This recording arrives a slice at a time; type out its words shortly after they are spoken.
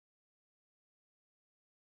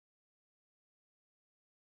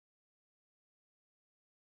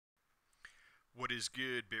What is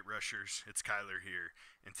good, Bit Rushers? It's Kyler here,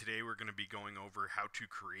 and today we're going to be going over how to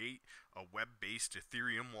create a web-based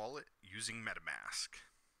Ethereum wallet using MetaMask.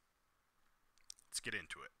 Let's get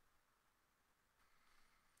into it.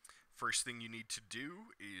 First thing you need to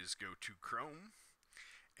do is go to Chrome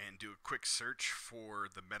and do a quick search for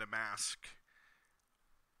the MetaMask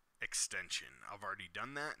extension. I've already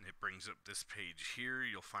done that, and it brings up this page here.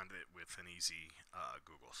 You'll find it with an easy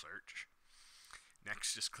Google search.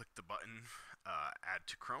 Next, just click the button, Add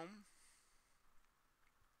to Chrome.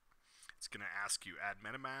 It's going to ask you Add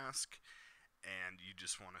MetaMask, and you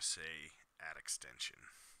just want to say Add Extension.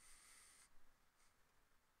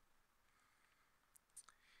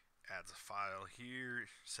 Adds a file here,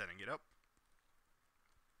 setting it up.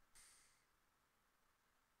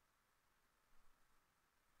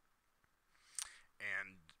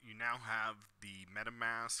 And you now have the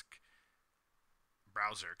MetaMask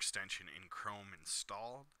browser extension in Chrome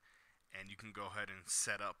installed, and you can go ahead and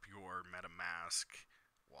set up your MetaMask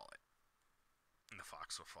wallet. And the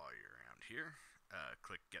fox will follow you around here.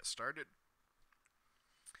 Click Get Started.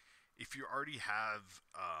 If you already have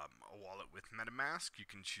a wallet with MetaMask, you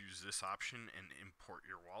can choose this option and import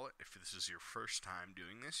your wallet. If this is your first time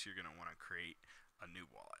doing this, you're going to want to create a new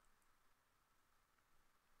wallet.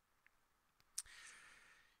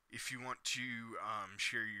 If you want to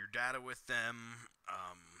share your data with them,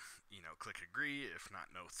 click agree. If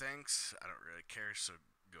not, no thanks. I don't really care, so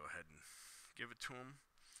go ahead and give it to them.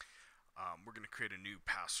 We're going to create a new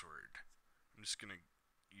password. I'm just going to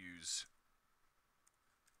use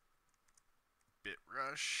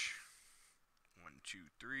BitRush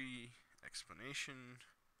 123 explanation.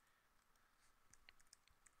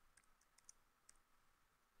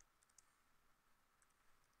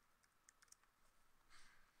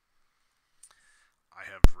 I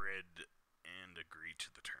have read and agree to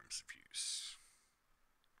the terms of use.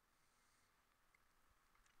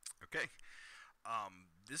 Okay.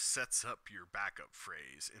 This sets up your backup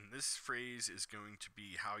phrase, and this phrase is going to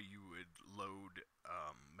be how you would load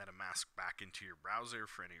MetaMask back into your browser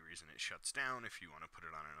for any reason it shuts down, if you want to put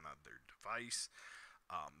it on another device.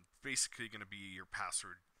 Basically going to be your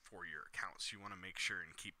password for your account, so you want to make sure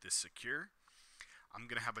and keep this secure. I'm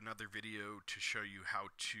going to have another video to show you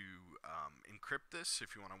how to encrypt this.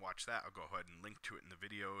 If you want to watch that, I'll go ahead and link to it in the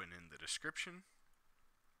video and in the description.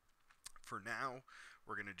 For now,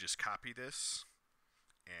 we're going to just copy this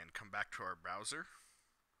and come back to our browser.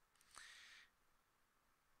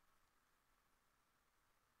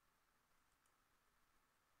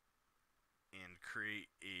 And create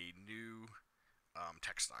a new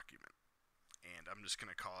text document. And I'm just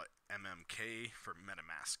going to call it MMK for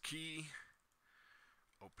MetaMask key.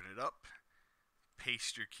 Open it up,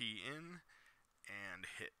 paste your key in, and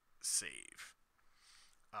hit save.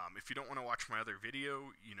 If you don't want to watch my other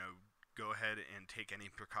video, go ahead and take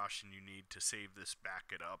any precaution you need to save this,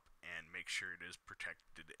 back it up, and make sure it is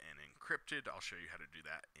protected and encrypted. I'll show you how to do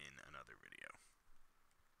that in another video.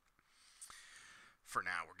 For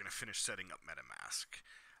now, we're going to finish setting up MetaMask.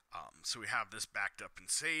 So we have this backed up and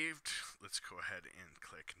saved. Let's go ahead and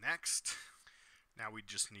click Next. Now we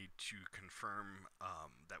just need to confirm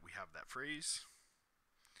that we have that phrase.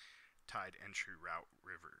 Tide entry route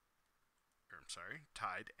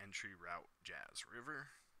Jazz River.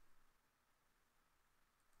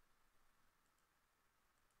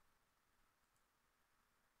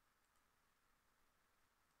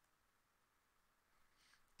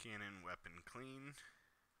 Cannon weapon clean.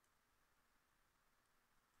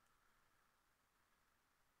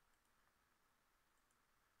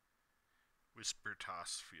 Whisper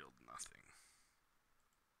toss field nothing.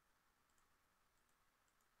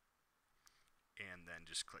 And then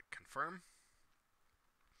just click confirm.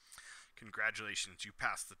 Congratulations, you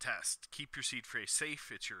passed the test. Keep your seed phrase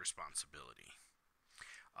safe, it's your responsibility.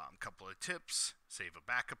 Couple of tips: save a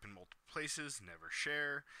backup in multiple places, never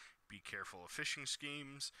share, be careful of phishing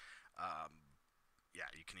schemes.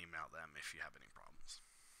 You can email them if you have any problems.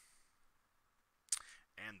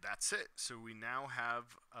 And that's it. So we now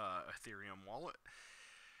have Ethereum wallet.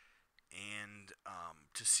 And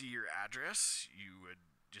to see your address, you would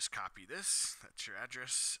just copy this. That's your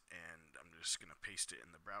address. And I'm just going to paste it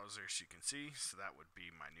in the browser so you can see. So that would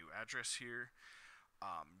be my new address here.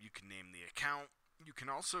 You can name the account. You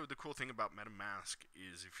can also, the cool thing about MetaMask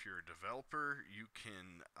is if you're a developer, you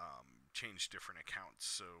can change different accounts.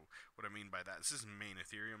 So what I mean by that, this is the main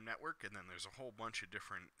Ethereum network, and then there's a whole bunch of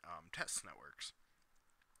different test networks.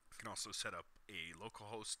 You can also set up a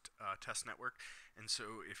localhost test network, and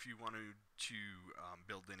so if you wanted to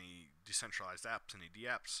build any decentralized apps, any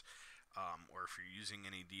dApps, or if you're using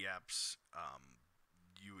any dApps,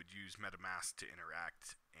 you would use MetaMask to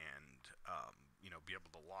interact and be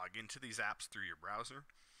able to log into these apps through your browser.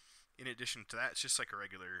 In addition to that, it's just like a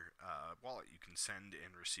regular wallet. You can send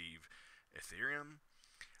and receive Ethereum.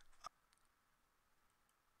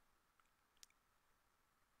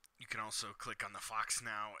 You can also click on the Fox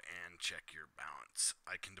now and check your balance.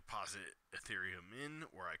 I can deposit Ethereum in,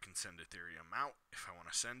 or I can send Ethereum out. If I want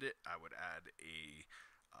to send it, I would add a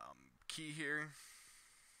key here.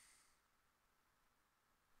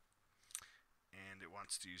 And it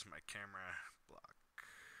wants to use my camera block.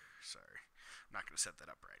 Sorry, I'm not going to set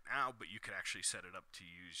that up right now, but you could actually set it up to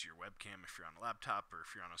use your webcam if you're on a laptop, or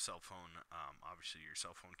if you're on a cell phone, obviously your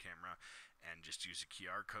cell phone camera, and just use a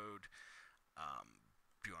QR code.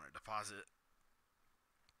 If you want to deposit,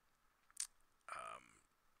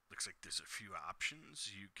 looks like there's a few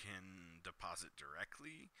options. You can deposit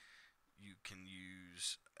directly. You can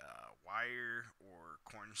use wire or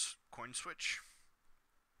coin switch.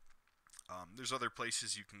 There's other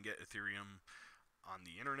places you can get Ethereum on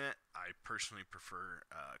the internet. I personally prefer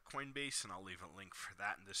Coinbase, and I'll leave a link for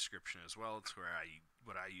that in the description as well. It's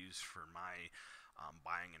what I use for my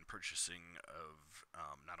buying and purchasing of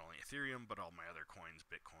not only Ethereum but all my other coins,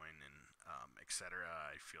 Bitcoin, and etc.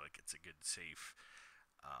 I feel like it's a good, safe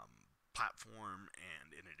platform,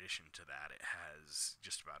 and in addition to that, it has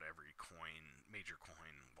just about every major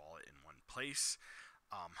coin wallet in one place.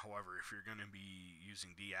 However, if you're going to be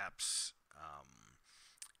using dApps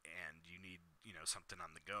and you need something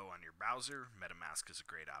on the go on your browser, MetaMask is a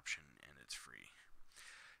great option, and it's free.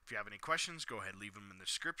 If you have any questions, go ahead and leave them in the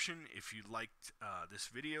description. If you liked this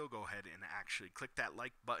video, go ahead and actually click that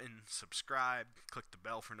like button, subscribe, click the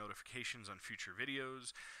bell for notifications on future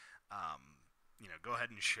videos. Go ahead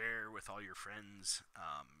and share with all your friends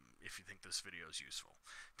if you think this video is useful.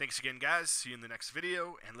 Thanks again, guys. See you in the next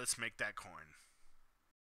video, and let's make that coin.